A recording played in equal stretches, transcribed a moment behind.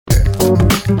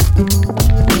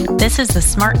This is the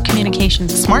Smart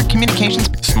Communications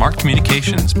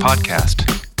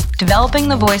podcast. Developing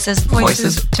the voices.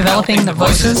 Developing the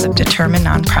voices of determined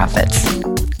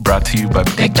nonprofits. Brought to you by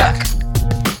Big Duck.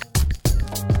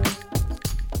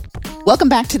 Welcome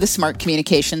back to the Smart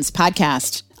Communications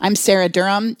podcast. I'm Sarah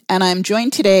Durham, and I'm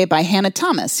joined today by Hannah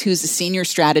Thomas, who's a senior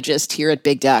strategist here at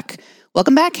Big Duck.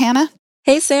 Welcome back, Hannah.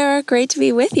 Hey, Sarah. Great to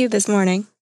be with you this morning.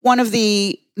 One of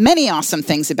the many awesome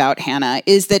things about Hannah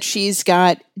is that she's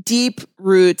got deep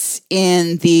roots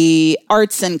in the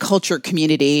arts and culture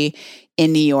community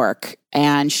in New York.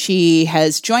 And she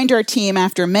has joined our team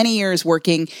after many years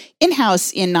working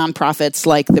in-house in nonprofits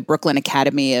like the Brooklyn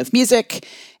Academy of Music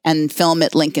and Film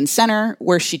at Lincoln Center,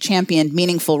 where she championed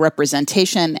meaningful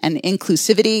representation and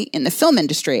inclusivity in the film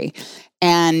industry.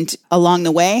 And along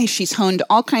the way, she's honed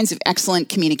all kinds of excellent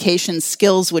communication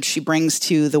skills, which she brings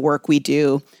to the work we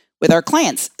do with our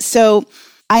clients. So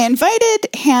I invited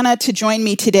Hannah to join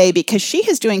me today because she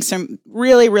is doing some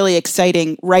really, really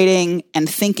exciting writing and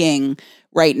thinking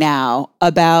right now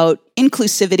about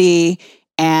inclusivity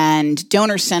and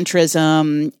donor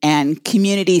centrism and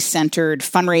community-centered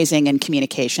fundraising and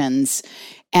communications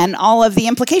and all of the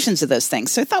implications of those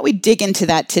things. So I thought we'd dig into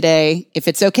that today. If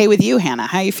it's okay with you, Hannah,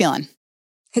 how are you feeling?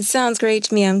 It sounds great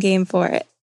to me. I'm game for it.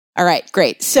 All right,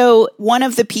 great. So one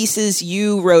of the pieces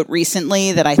you wrote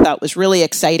recently that I thought was really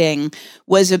exciting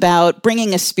was about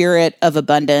bringing a spirit of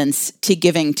abundance to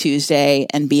Giving Tuesday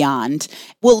and beyond.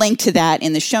 We'll link to that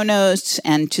in the show notes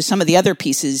and to some of the other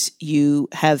pieces you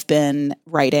have been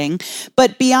writing.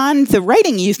 But beyond the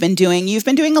writing you've been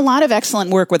doing a lot of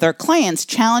excellent work with our clients,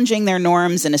 challenging their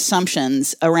norms and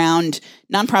assumptions around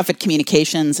nonprofit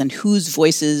communications and whose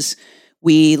voices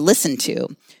we listen to.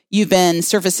 You've been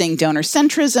surfacing donor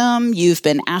centrism. You've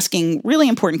been asking really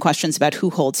important questions about who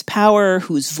holds power,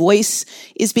 whose voice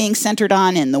is being centered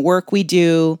on in the work we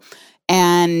do.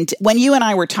 And when you and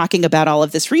I were talking about all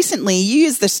of this recently, you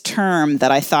used this term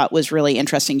that I thought was really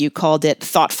interesting. You called it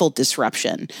thoughtful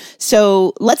disruption.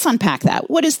 So let's unpack that.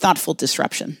 What is thoughtful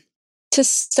disruption? To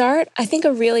start, I think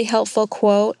a really helpful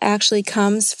quote actually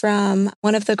comes from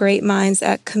one of the great minds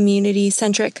at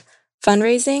community-centric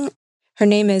fundraising. Her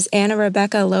name is Ana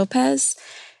Rebecca Lopez,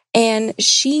 and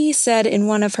she said in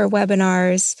one of her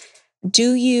webinars,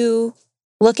 do you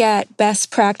look at best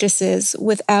practices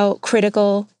without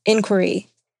critical inquiry?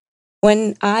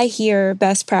 When I hear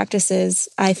best practices,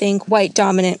 I think white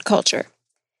dominant culture.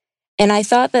 And I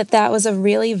thought that that was a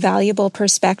really valuable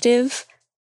perspective,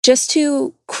 just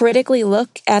to critically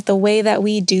look at the way that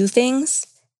we do things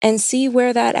and see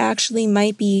where that actually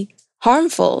might be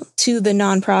harmful to the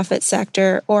nonprofit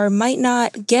sector or might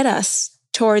not get us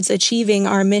towards achieving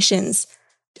our missions,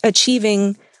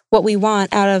 achieving what we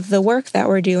want out of the work that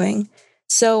we're doing.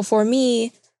 So for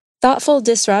me, thoughtful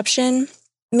disruption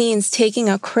means taking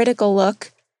a critical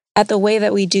look at the way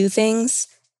that we do things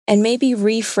and maybe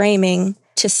reframing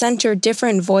to center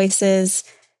different voices,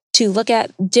 to look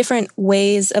at different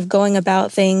ways of going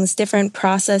about things, different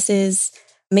processes,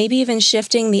 maybe even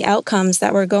shifting the outcomes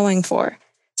that we're going for.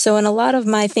 So in a lot of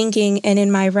my thinking and in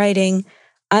my writing,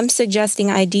 I'm suggesting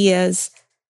ideas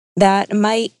that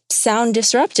might sound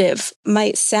disruptive,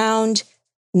 might sound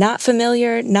not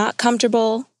familiar, not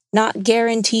comfortable, not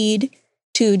guaranteed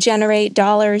to generate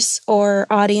dollars or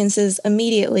audiences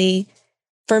immediately.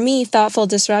 For me, thoughtful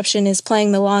disruption is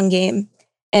playing the long game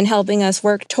and helping us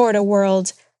work toward a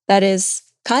world that is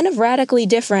kind of radically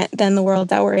different than the world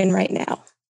that we're in right now.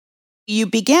 You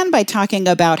began by talking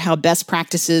about how best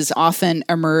practices often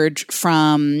emerge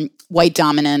from white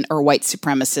dominant or white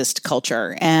supremacist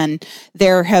culture. And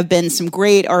there have been some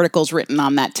great articles written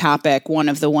on that topic. One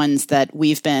of the ones that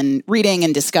we've been reading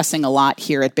and discussing a lot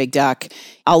here at Big Duck,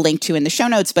 I'll link to in the show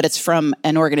notes, but it's from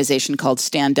an organization called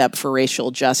Stand Up for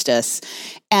Racial Justice.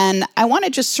 And I want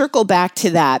to just circle back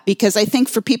to that because I think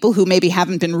for people who maybe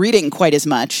haven't been reading quite as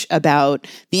much about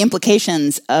the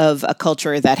implications of a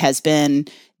culture that has been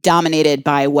dominated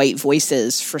by white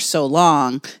voices for so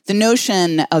long, the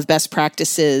notion of best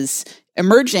practices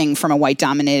emerging from a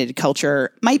white-dominated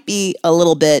culture might be a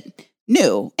little bit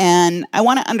new. And I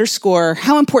want to underscore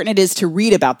how important it is to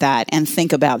read about that and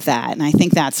think about that. And I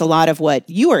think that's a lot of what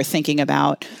you are thinking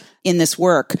about in this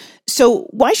work. So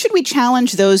why should we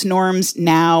challenge those norms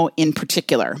now in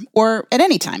particular, or at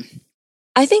any time?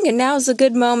 I think now is a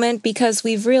good moment because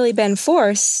we've really been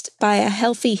forced by a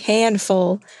healthy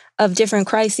handful of different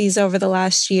crises over the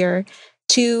last year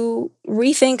to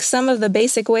rethink some of the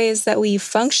basic ways that we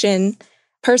function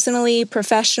personally,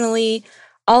 professionally,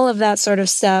 all of that sort of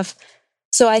stuff.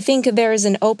 So I think there is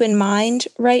an open mind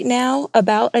right now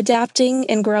about adapting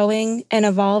and growing and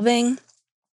evolving.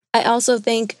 I also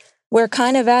think we're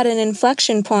kind of at an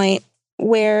inflection point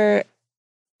where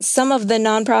some of the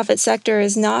nonprofit sector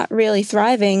is not really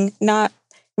thriving, not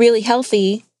really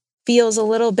healthy, feels a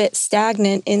little bit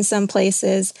stagnant in some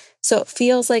places. So it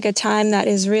feels like a time that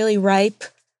is really ripe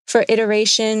for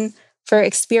iteration, for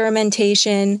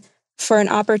experimentation, for an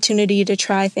opportunity to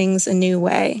try things a new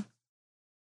way.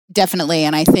 Definitely.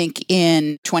 And I think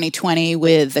in 2020,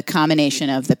 with the combination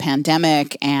of the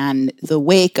pandemic and the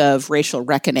wake of racial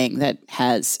reckoning that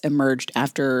has emerged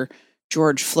after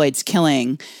George Floyd's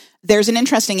killing, there's an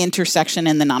interesting intersection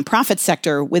in the nonprofit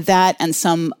sector with that and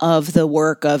some of the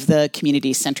work of the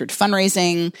community-centered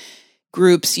fundraising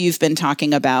groups you've been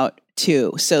talking about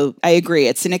too. So I agree.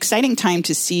 It's an exciting time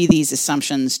to see these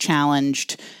assumptions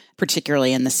challenged,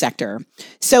 particularly in the sector.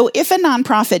 So if a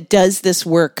nonprofit does this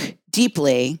work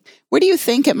deeply, where do you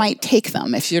think it might take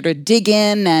them if you're to dig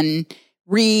in and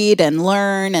read and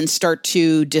learn and start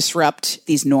to disrupt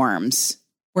these norms?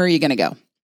 Where are you going to go?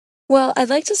 Well, I'd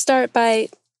like to start by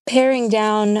paring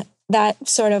down that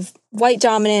sort of white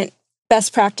dominant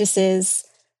best practices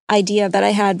idea that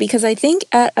I had, because I think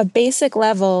at a basic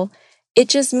level, it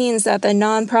just means that the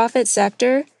nonprofit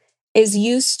sector is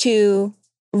used to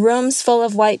rooms full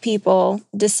of white people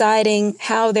deciding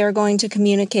how they're going to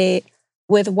communicate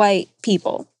with white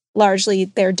people, largely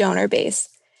their donor base.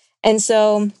 And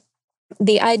so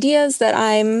the ideas that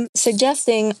I'm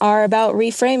suggesting are about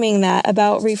reframing that,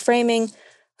 about reframing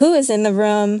who is in the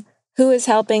room, who is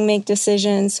helping make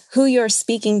decisions, who you're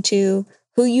speaking to,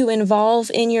 who you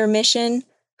involve in your mission,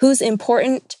 who's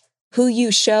important, who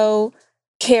you show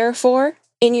care for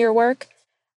in your work.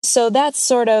 So that's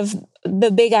sort of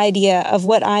the big idea of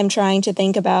what I'm trying to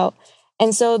think about.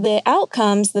 And so the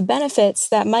outcomes, the benefits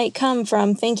that might come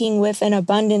from thinking with an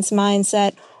abundance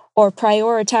mindset or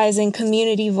prioritizing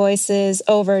community voices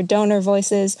over donor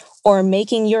voices or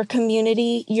making your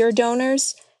community your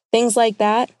donors, things like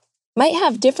that, might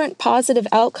have different positive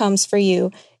outcomes for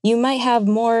you. You might have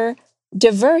more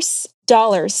diverse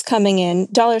dollars coming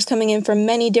in from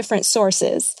many different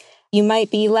sources. You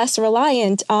might be less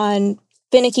reliant on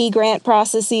finicky grant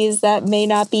processes that may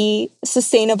not be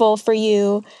sustainable for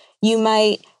you. You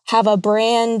might have a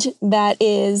brand that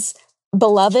is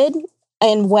beloved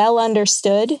and well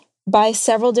understood by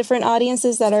several different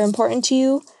audiences that are important to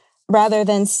you, rather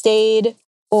than staid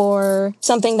or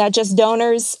something that just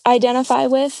donors identify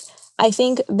with. I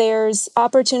think there's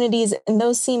opportunities, and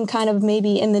those seem kind of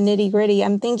maybe in the nitty-gritty.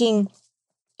 I'm thinking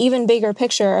even bigger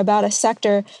picture about a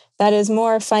sector that is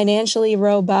more financially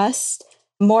robust,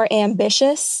 more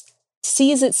ambitious,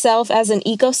 sees itself as an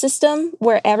ecosystem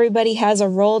where everybody has a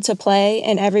role to play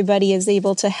and everybody is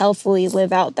able to healthfully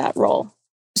live out that role.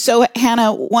 So,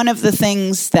 Hannah, one of the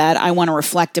things that I want to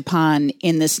reflect upon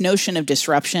in this notion of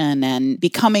disruption and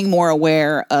becoming more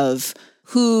aware of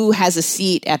who has a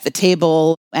seat at the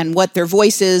table and what their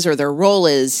voice is or their role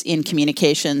is in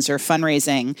communications or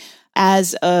fundraising,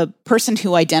 as a person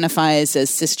who identifies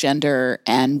as cisgender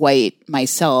and white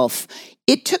myself,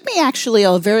 it took me actually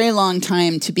a very long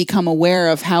time to become aware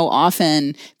of how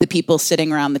often the people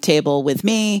sitting around the table with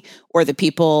me or the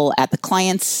people at the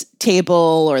client's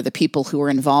table or the people who were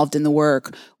involved in the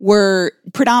work were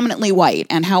predominantly white,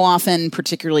 and how often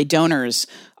particularly donors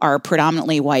are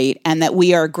predominantly white, and that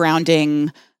we are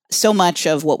grounding so much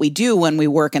of what we do when we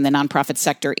work in the nonprofit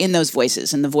sector in those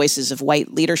voices, in the voices of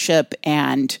white leadership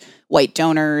and white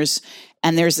donors.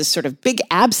 And there's this sort of big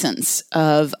absence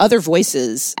of other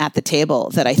voices at the table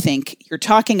that I think you're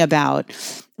talking about.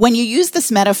 When you use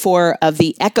this metaphor of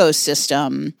the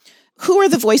ecosystem, who are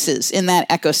the voices in that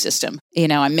ecosystem? You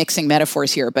know, I'm mixing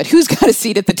metaphors here, but who's got a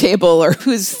seat at the table or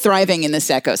who's thriving in this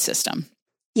ecosystem?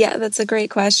 Yeah, that's a great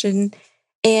question.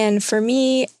 And for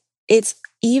me, it's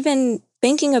even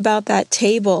thinking about that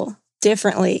table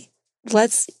differently.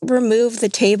 Let's remove the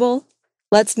table.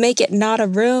 Let's make it not a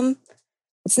room.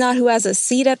 It's not who has a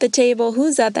seat at the table,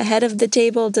 who's at the head of the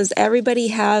table. Does everybody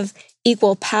have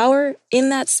equal power in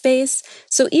that space?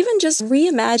 So even just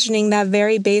reimagining that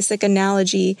very basic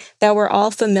analogy that we're all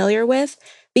familiar with,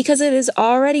 because it is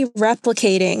already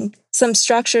replicating some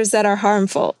structures that are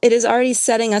harmful. It is already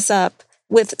setting us up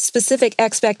with specific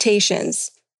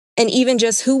expectations, and even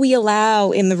just who we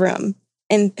allow in the room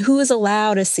and who is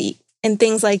allowed a seat and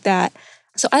things like that.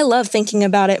 So I love thinking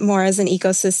about it more as an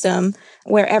ecosystem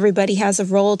where everybody has a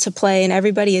role to play and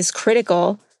everybody is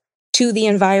critical to the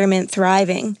environment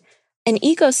thriving. An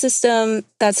ecosystem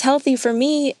that's healthy for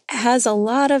me has a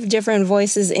lot of different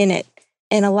voices in it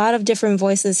and a lot of different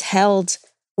voices held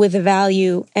with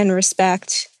value and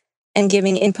respect and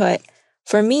giving input.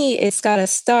 For me, it's got to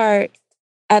start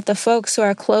at the folks who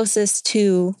are closest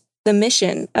to the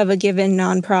mission of a given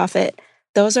nonprofit.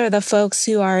 Those are the folks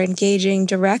who are engaging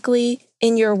directly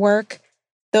in your work.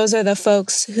 Those are the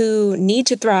folks who need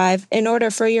to thrive in order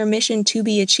for your mission to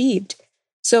be achieved.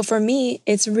 So for me,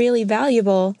 it's really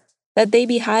valuable that they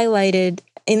be highlighted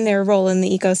in their role in the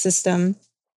ecosystem.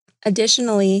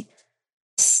 Additionally,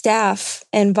 staff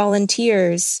and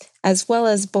volunteers, as well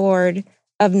as board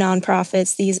of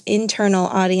nonprofits, these internal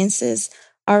audiences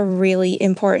are really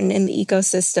important in the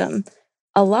ecosystem.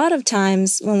 A lot of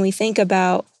times when we think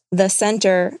about the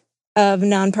center of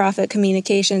nonprofit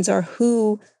communications or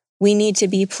who we need to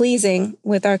be pleasing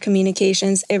with our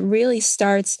communications, it really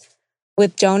starts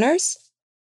with donors.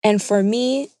 And for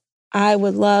me, I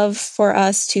would love for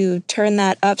us to turn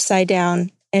that upside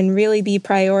down and really be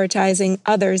prioritizing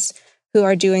others who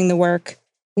are doing the work.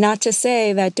 Not to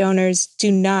say that donors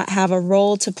do not have a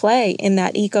role to play in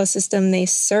that ecosystem. They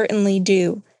certainly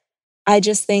do. I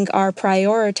just think our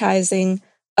prioritizing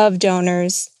of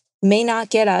donors may not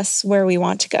get us where we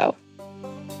want to go.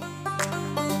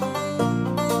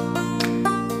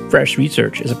 Fresh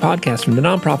Research is a podcast from the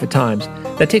Nonprofit Times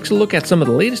that takes a look at some of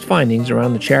the latest findings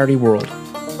around the charity world.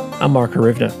 I'm Mark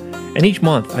Harivna, and each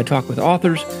month I talk with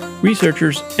authors,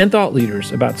 researchers, and thought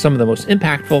leaders about some of the most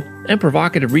impactful and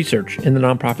provocative research in the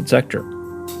nonprofit sector.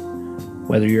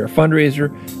 Whether you're a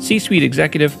fundraiser, C-suite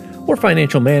executive, or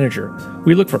financial manager,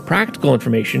 we look for practical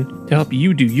information to help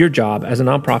you do your job as a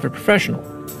nonprofit professional.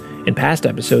 In past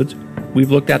episodes,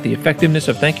 we've looked at the effectiveness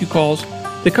of thank you calls,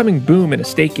 the coming boom in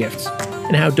estate gifts,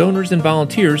 and how donors and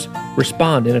volunteers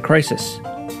respond in a crisis.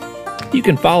 You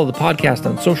can follow the podcast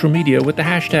on social media with the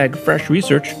hashtag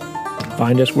 #FreshResearch,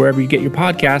 find us wherever you get your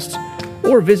podcasts,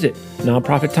 or visit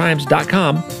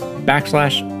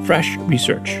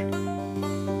nonprofittimes.com/FreshResearch.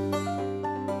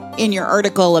 In your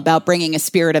article about bringing a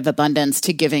spirit of abundance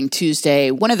to Giving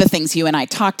Tuesday, one of the things you and I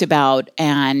talked about,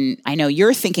 and I know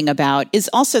you're thinking about, is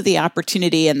also the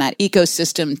opportunity in that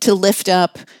ecosystem to lift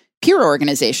up peer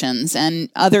organizations and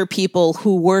other people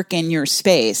who work in your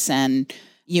space. And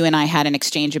you and I had an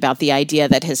exchange about the idea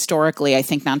that historically, I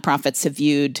think nonprofits have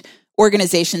viewed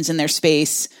organizations in their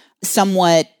space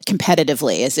somewhat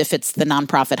competitively, as if it's the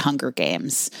nonprofit Hunger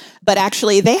Games. But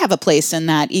actually, they have a place in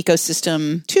that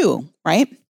ecosystem too, right?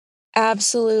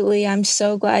 Absolutely. I'm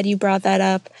so glad you brought that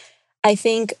up. I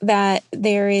think that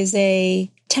there is a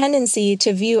tendency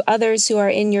to view others who are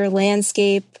in your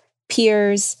landscape,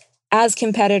 peers, as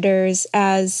competitors,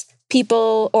 as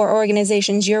people or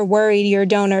organizations you're worried your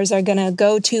donors are going to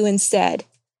go to instead.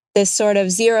 This sort of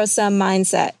zero-sum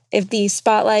mindset. If the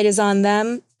spotlight is on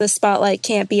them, the spotlight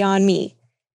can't be on me.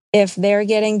 If they're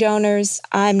getting donors,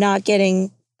 I'm not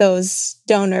getting those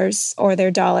donors or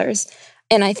their dollars.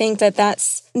 And I think that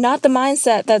that's not the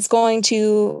mindset that's going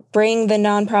to bring the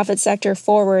nonprofit sector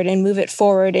forward and move it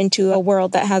forward into a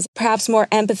world that has perhaps more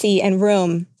empathy and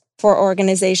room for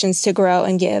organizations to grow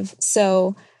and give.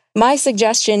 So my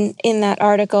suggestion in that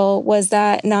article was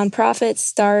that nonprofits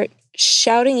start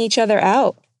shouting each other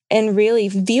out and really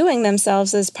viewing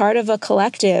themselves as part of a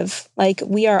collective, like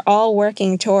we are all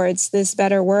working towards this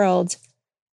better world.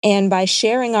 And by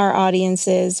sharing our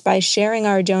audiences, by sharing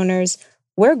our donors,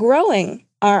 we're growing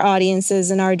our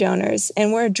audiences and our donors,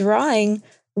 and we're drawing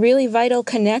really vital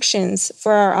connections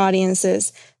for our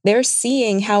audiences. They're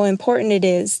seeing how important it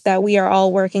is that we are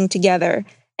all working together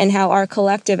and how our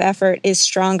collective effort is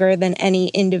stronger than any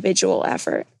individual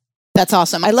effort. That's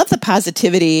awesome. I love the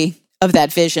positivity of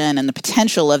that vision and the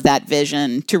potential of that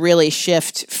vision to really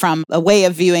shift from a way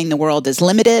of viewing the world as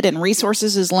limited and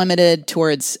resources as limited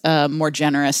towards a more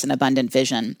generous and abundant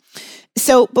vision.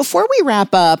 So before we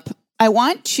wrap up, I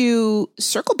want to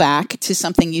circle back to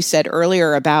something you said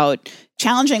earlier about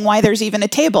challenging why there's even a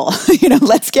table.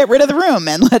 Let's get rid of the room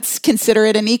and let's consider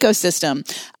it an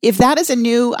ecosystem. If that is a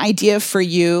new idea for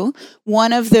you,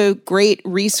 one of the great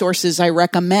resources I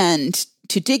recommend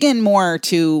to dig in more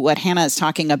to what Hannah is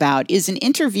talking about is an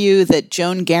interview that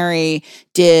Joan Gary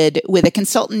did with a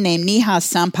consultant named Neha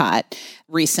Sampat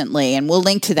recently, and we'll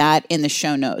link to that in the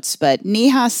show notes. But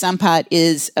Neha Sampat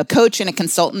is a coach and a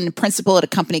consultant and principal at a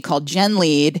company called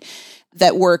GenLead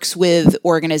that works with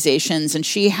organizations, and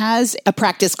she has a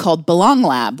practice called Belong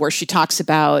Lab, where she talks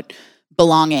about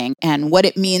belonging and what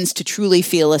it means to truly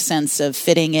feel a sense of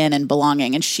fitting in and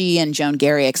belonging. And she and Joan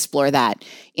Gary explore that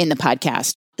in the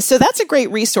podcast. So that's a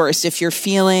great resource if you're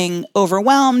feeling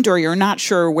overwhelmed or you're not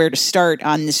sure where to start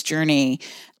on this journey.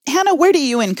 Hannah, where do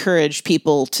you encourage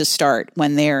people to start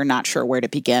when they're not sure where to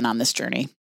begin on this journey?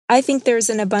 I think there's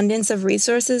an abundance of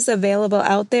resources available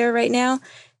out there right now.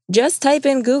 Just type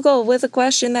in Google with a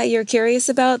question that you're curious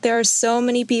about. There are so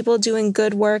many people doing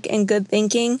good work and good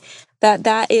thinking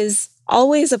that is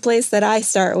always a place that I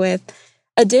start with.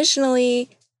 Additionally,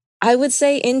 I would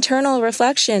say internal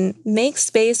reflection. Make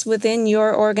space within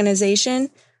your organization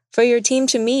for your team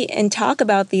to meet and talk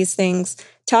about these things.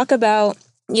 Talk about,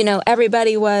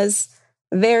 everybody was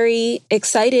very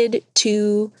excited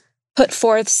to put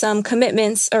forth some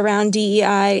commitments around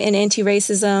DEI and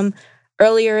anti-racism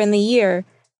earlier in the year.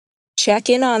 Check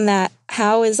in on that.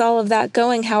 How is all of that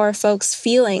going? How are folks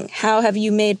feeling? How have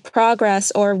you made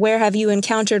progress, or where have you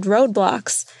encountered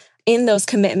roadblocks in those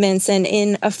commitments and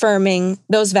in affirming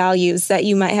those values that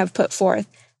you might have put forth?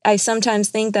 I sometimes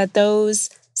think that those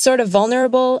sort of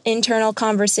vulnerable internal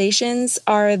conversations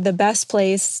are the best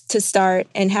place to start,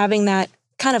 and having that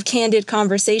kind of candid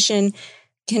conversation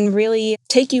can really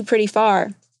take you pretty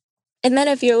far. And then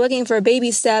if you're looking for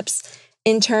baby steps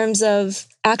in terms of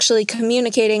actually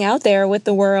communicating out there with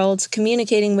the world,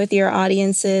 communicating with your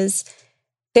audiences,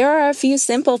 there are a few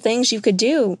simple things you could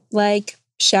do, like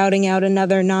shouting out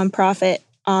another nonprofit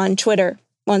on Twitter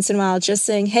once in a while, just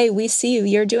saying, hey, we see you,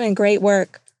 you're doing great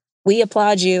work. We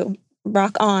applaud you,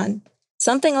 rock on.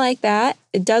 Something like that.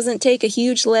 It doesn't take a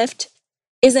huge lift,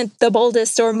 isn't the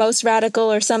boldest or most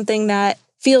radical or something that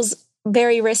feels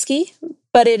very risky,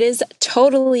 but it is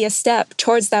totally a step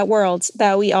towards that world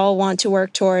that we all want to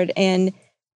work toward. And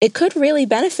it could really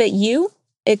benefit you.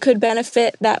 It could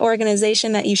benefit that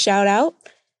organization that you shout out,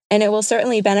 and it will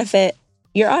certainly benefit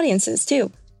your audiences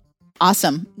too.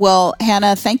 Awesome. Well,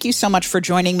 Hannah, thank you so much for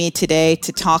joining me today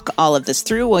to talk all of this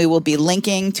through. We will be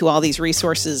linking to all these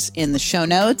resources in the show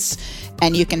notes,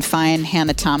 and you can find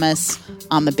Hannah Thomas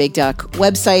on the Big Duck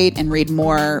website and read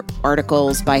more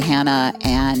articles by Hannah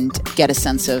and get a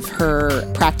sense of her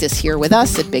practice here with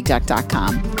us at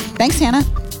bigduck.com. Thanks, Hannah.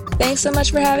 Thanks so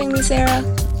much for having me, Sarah.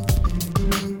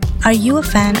 Are you a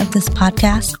fan of this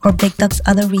podcast or Big Duck's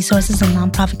other resources in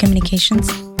nonprofit communications?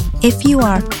 If you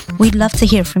are, we'd love to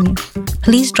hear from you.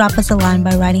 Please drop us a line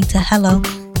by writing to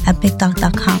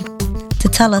hello@bigduck.com to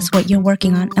tell us what you're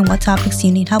working on and what topics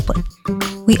you need help with.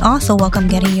 We also welcome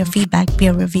getting your feedback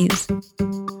via reviews.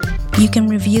 You can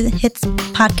review the Hits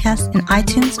podcast in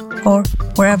iTunes or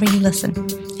wherever you listen,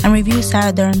 and review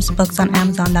Sarah Durham's books on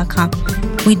Amazon.com.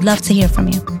 We'd love to hear from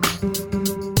you.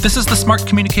 This is the Smart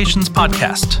Communications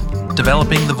Podcast,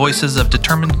 developing the voices of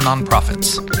determined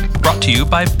nonprofits. Brought to you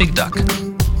by Big Duck.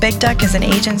 Big Duck is an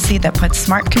agency that puts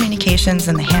smart communications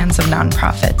in the hands of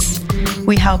nonprofits.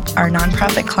 We help our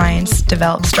nonprofit clients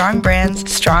develop strong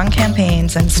brands, strong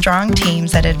campaigns, and strong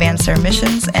teams that advance their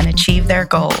missions and achieve their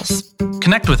goals.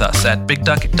 Connect with us at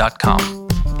bigduck.com.